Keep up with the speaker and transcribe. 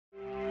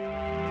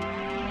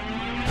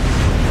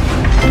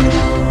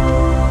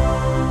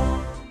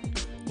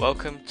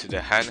Welcome to the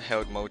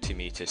Handheld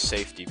Multimeter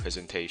Safety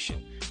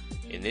presentation.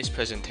 In this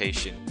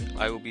presentation,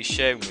 I will be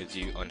sharing with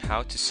you on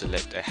how to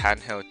select a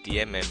handheld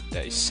DMM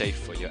that is safe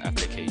for your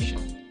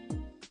application.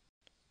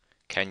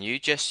 Can you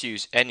just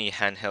use any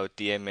handheld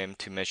DMM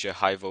to measure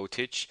high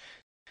voltage?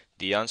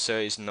 The answer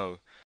is no.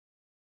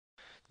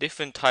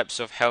 Different types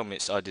of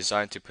helmets are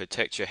designed to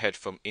protect your head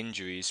from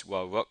injuries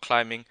while rock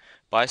climbing,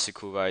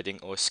 bicycle riding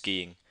or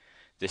skiing.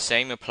 The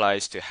same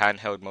applies to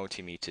handheld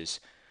multimeters.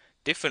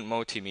 Different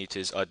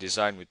multimeters are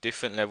designed with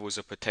different levels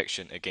of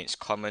protection against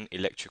common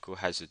electrical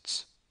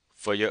hazards.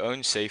 For your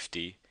own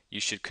safety, you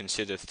should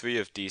consider 3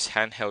 of these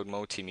handheld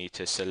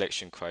multimeter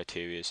selection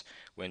criteria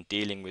when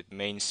dealing with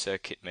main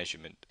circuit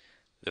measurement.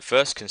 The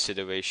first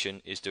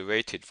consideration is the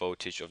rated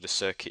voltage of the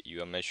circuit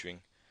you are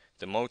measuring.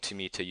 The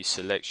multimeter you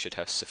select should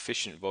have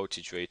sufficient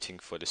voltage rating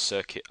for the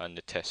circuit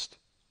under test.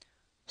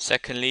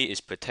 Secondly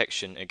is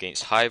protection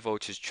against high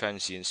voltage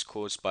transients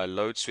caused by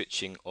load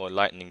switching or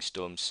lightning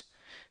storms.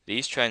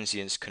 These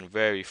transients can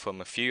vary from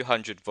a few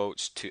hundred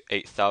volts to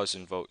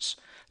 8,000 volts,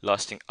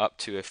 lasting up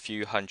to a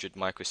few hundred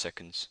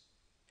microseconds.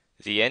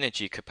 The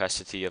energy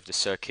capacity of the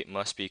circuit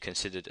must be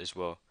considered as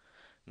well.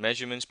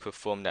 Measurements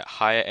performed at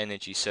higher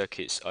energy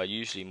circuits are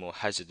usually more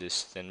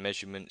hazardous than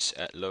measurements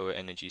at lower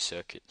energy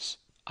circuits.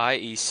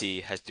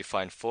 IEC has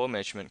defined 4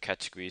 measurement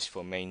categories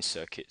for main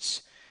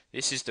circuits.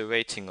 This is the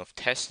rating of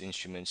test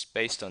instruments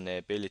based on their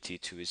ability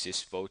to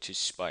resist voltage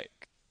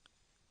spike.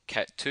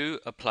 Cat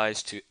 2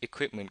 applies to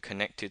equipment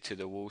connected to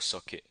the wall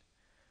socket.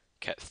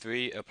 Cat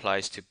 3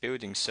 applies to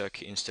building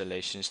circuit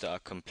installations that are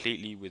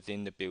completely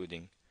within the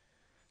building.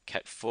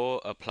 Cat 4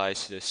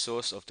 applies to the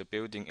source of the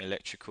building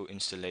electrical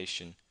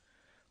installation.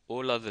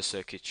 All other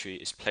circuitry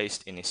is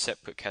placed in a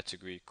separate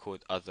category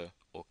called Other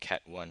or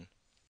Cat 1.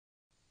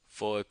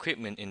 For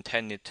equipment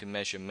intended to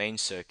measure main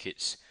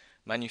circuits,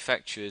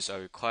 manufacturers are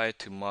required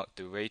to mark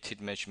the rated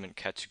measurement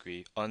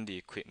category on the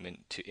equipment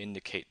to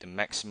indicate the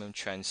maximum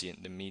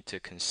transient the meter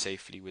can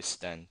safely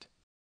withstand.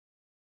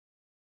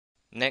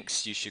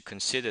 Next, you should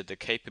consider the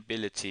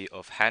capability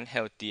of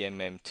handheld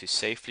DMM to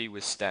safely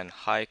withstand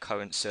high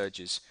current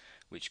surges,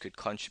 which could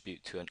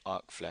contribute to an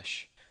arc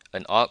flash.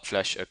 An arc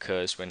flash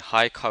occurs when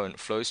high current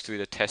flows through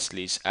the test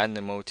leads and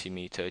the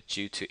multimeter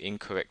due to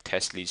incorrect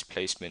test leads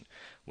placement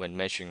when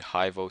measuring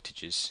high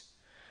voltages.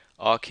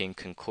 Arcing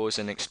can cause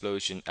an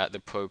explosion at the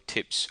probe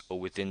tips or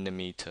within the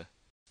meter.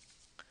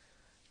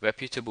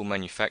 Reputable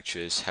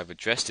manufacturers have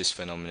addressed this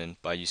phenomenon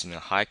by using a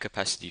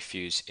high-capacity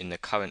fuse in the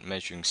current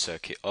measuring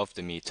circuit of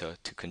the meter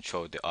to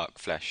control the arc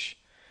flash.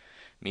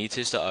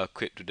 Meters that are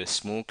equipped with a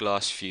small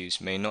glass fuse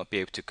may not be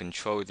able to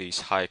control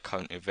these high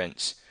current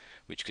events,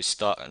 which could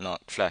start an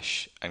arc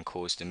flash and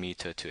cause the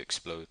meter to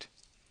explode.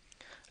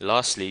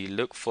 Lastly,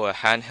 look for a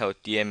handheld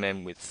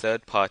DMM with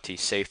third-party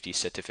safety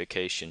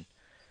certification.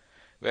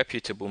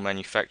 Reputable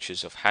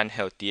manufacturers of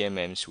handheld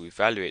DMMs will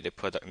evaluate the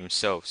product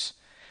themselves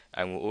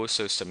and will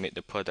also submit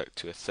the product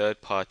to a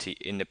third-party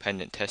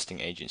independent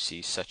testing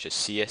agency such as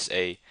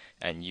CSA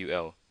and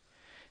UL.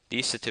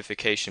 These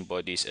certification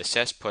bodies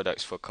assess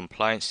products for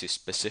compliance to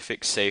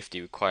specific safety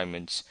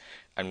requirements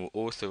and will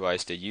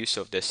authorize the use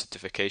of their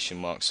certification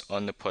marks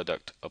on the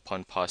product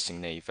upon passing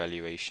their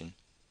evaluation.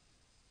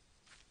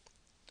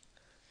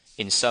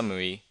 In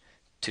summary,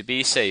 to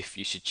be safe,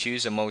 you should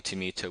choose a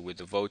multimeter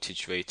with a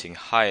voltage rating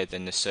higher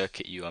than the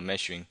circuit you are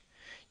measuring.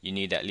 You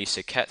need at least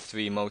a Cat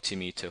 3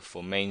 multimeter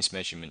for mains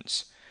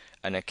measurements,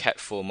 and a Cat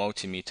 4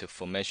 multimeter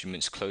for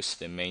measurements close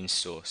to the main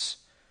source.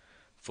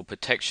 For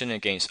protection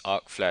against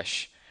arc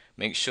flash,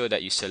 make sure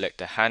that you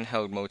select a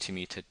handheld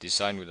multimeter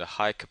designed with a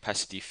high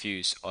capacity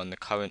fuse on the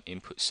current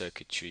input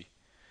circuitry.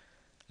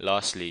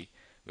 Lastly,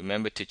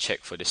 remember to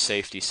check for the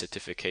safety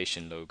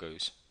certification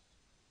logos.